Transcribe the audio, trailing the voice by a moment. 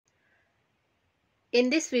In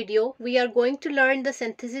this video, we are going to learn the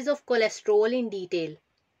synthesis of cholesterol in detail.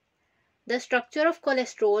 The structure of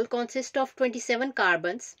cholesterol consists of 27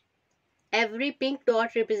 carbons. Every pink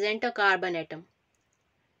dot represents a carbon atom.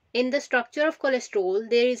 In the structure of cholesterol,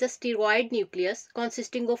 there is a steroid nucleus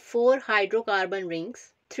consisting of 4 hydrocarbon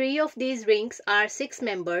rings. 3 of these rings are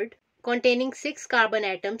 6-membered, containing 6 carbon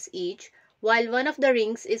atoms each, while one of the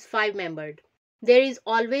rings is 5-membered. There is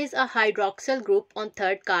always a hydroxyl group on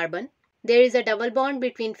 3rd carbon. There is a double bond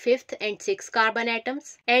between 5th and 6th carbon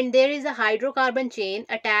atoms, and there is a hydrocarbon chain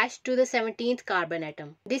attached to the 17th carbon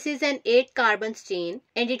atom. This is an 8 carbons chain,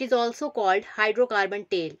 and it is also called hydrocarbon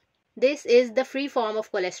tail. This is the free form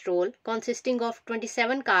of cholesterol, consisting of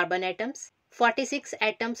 27 carbon atoms, 46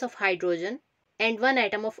 atoms of hydrogen, and 1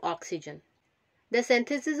 atom of oxygen. The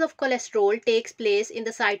synthesis of cholesterol takes place in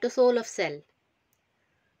the cytosol of cell.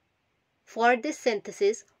 For this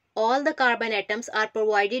synthesis, all the carbon atoms are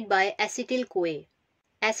provided by acetyl-CoA.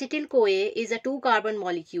 Acetyl-CoA is a 2-carbon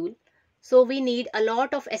molecule, so we need a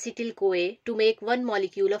lot of acetyl-CoA to make 1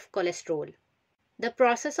 molecule of cholesterol. The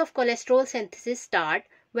process of cholesterol synthesis starts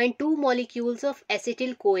when 2 molecules of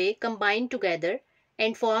acetyl-CoA combine together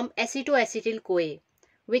and form acetoacetyl-CoA,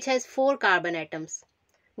 which has 4 carbon atoms.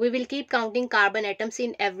 We will keep counting carbon atoms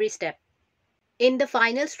in every step. In the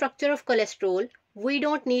final structure of cholesterol, we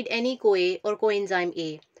don't need any CoA or coenzyme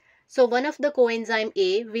A. So one of the coenzyme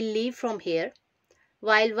A will leave from here,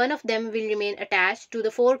 while one of them will remain attached to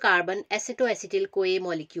the 4-carbon acetoacetyl-CoA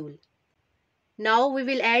molecule. Now we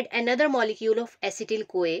will add another molecule of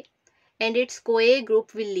acetyl-CoA, and its CoA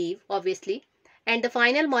group will leave, obviously, and the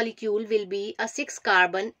final molecule will be a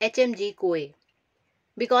 6-carbon HMG-CoA.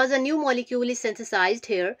 Because a new molecule is synthesized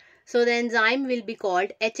here, so the enzyme will be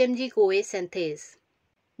called HMG-CoA synthase.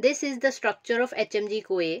 This is the structure of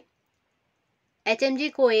HMG-CoA.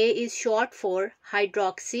 HMG-CoA is short for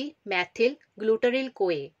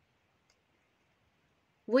hydroxy-methyl-glutaryl-CoA.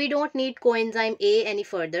 We don't need coenzyme A any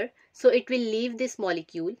further, so it will leave this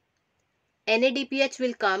molecule. NADPH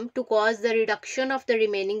will come to cause the reduction of the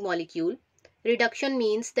remaining molecule. Reduction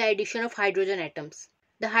means the addition of hydrogen atoms.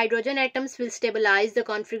 The hydrogen atoms will stabilize the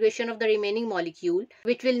configuration of the remaining molecule,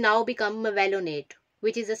 which will now become mevalonate,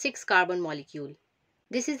 which is a 6-carbon molecule.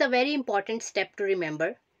 This is a very important step to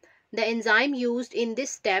remember. The enzyme used in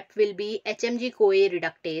this step will be HMG-CoA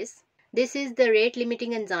reductase. This is the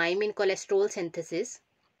rate-limiting enzyme in cholesterol synthesis.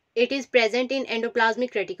 It is present in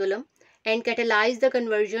endoplasmic reticulum and catalyzes the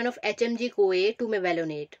conversion of HMG-CoA to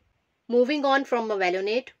mevalonate. Moving on from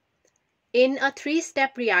mevalonate, in a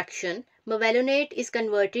 3-step reaction, mevalonate is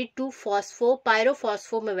converted to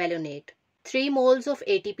phosphopyrophosphomethylate. 3 moles of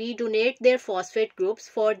ATP donate their phosphate groups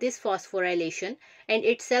for this phosphorylation and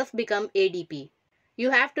itself become ADP. You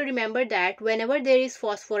have to remember that whenever there is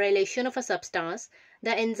phosphorylation of a substance,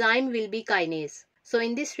 the enzyme will be kinase. So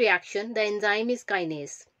in this reaction, the enzyme is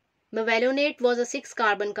kinase. Mevalonate was a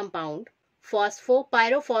 6-carbon compound.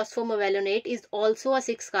 Phosphopyrophosphomethylate is also a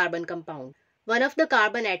 6-carbon compound. One of the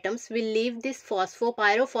carbon atoms will leave this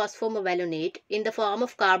phosphopyrophosphomethylate in the form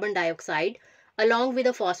of carbon dioxide along with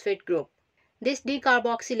a phosphate group. This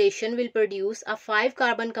decarboxylation will produce a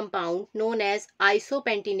 5-carbon compound known as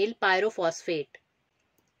isopentenyl pyrophosphate.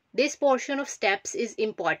 This portion of steps is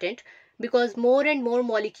important because more and more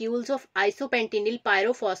molecules of isopentenyl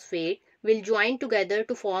pyrophosphate will join together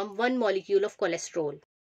to form 1 molecule of cholesterol.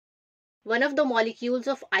 One of the molecules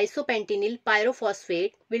of isopentenyl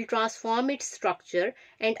pyrophosphate will transform its structure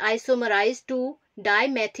and isomerize to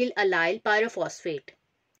dimethylallyl pyrophosphate.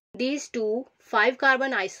 These two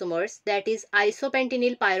 5-carbon isomers, that is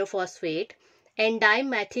isopentenyl pyrophosphate and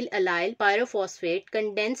dimethylallyl pyrophosphate,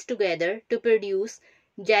 condense together to produce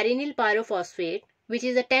geranyl pyrophosphate, which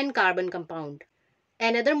is a 10-carbon compound.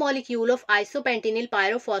 Another molecule of isopentenyl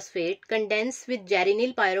pyrophosphate condenses with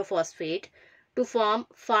geranyl pyrophosphate to form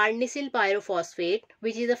farnesyl pyrophosphate,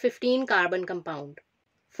 which is a 15-carbon compound.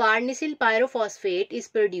 Farnesyl pyrophosphate is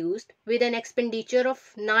produced with an expenditure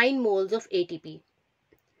of 9 moles of ATP.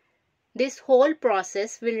 This whole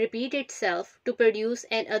process will repeat itself to produce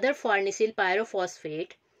another farnesyl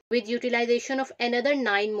pyrophosphate with utilization of another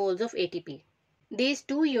 9 moles of ATP. These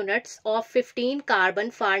 2 units of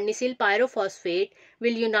 15-carbon farnesyl pyrophosphate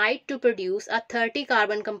will unite to produce a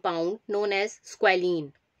 30-carbon compound known as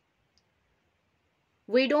squalene.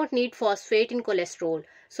 We don't need phosphate in cholesterol,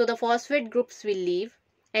 so the phosphate groups will leave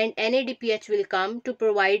and NADPH will come to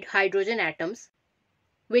provide hydrogen atoms,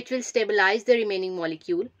 which will stabilize the remaining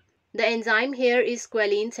molecule. The enzyme here is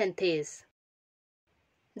squalene synthase.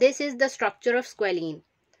 This is the structure of squalene.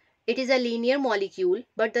 It is a linear molecule,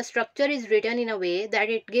 but the structure is written in a way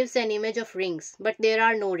that it gives an image of rings, but there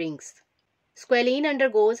are no rings. Squalene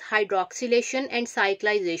undergoes hydroxylation and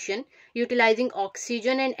cyclization utilizing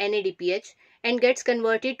oxygen and NADPH and gets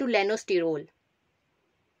converted to lanosterol.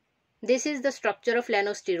 This is the structure of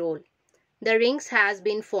lanosterol. The rings has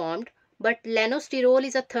been formed, but lanosterol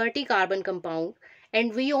is a 30 carbon compound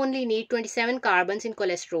and we only need 27 carbons in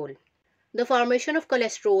cholesterol. The formation of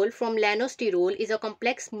cholesterol from lanosterol is a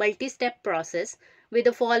complex multi-step process with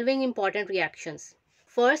the following important reactions.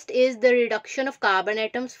 First is the reduction of carbon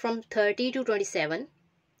atoms from 30 to 27.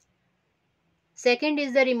 Second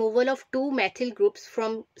is the removal of 2 methyl groups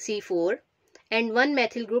from C4 and 1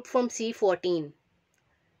 methyl group from C14.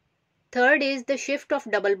 Third is the shift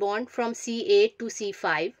of double bond from C8 to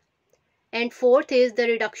C5. And fourth is the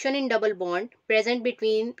reduction in double bond present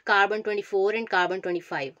between carbon 24 and carbon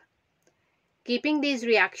 25. Keeping these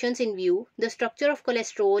reactions in view, the structure of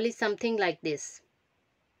cholesterol is something like this.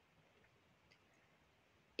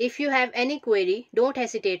 If you have any query, don't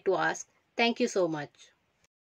hesitate to ask. Thank you so much.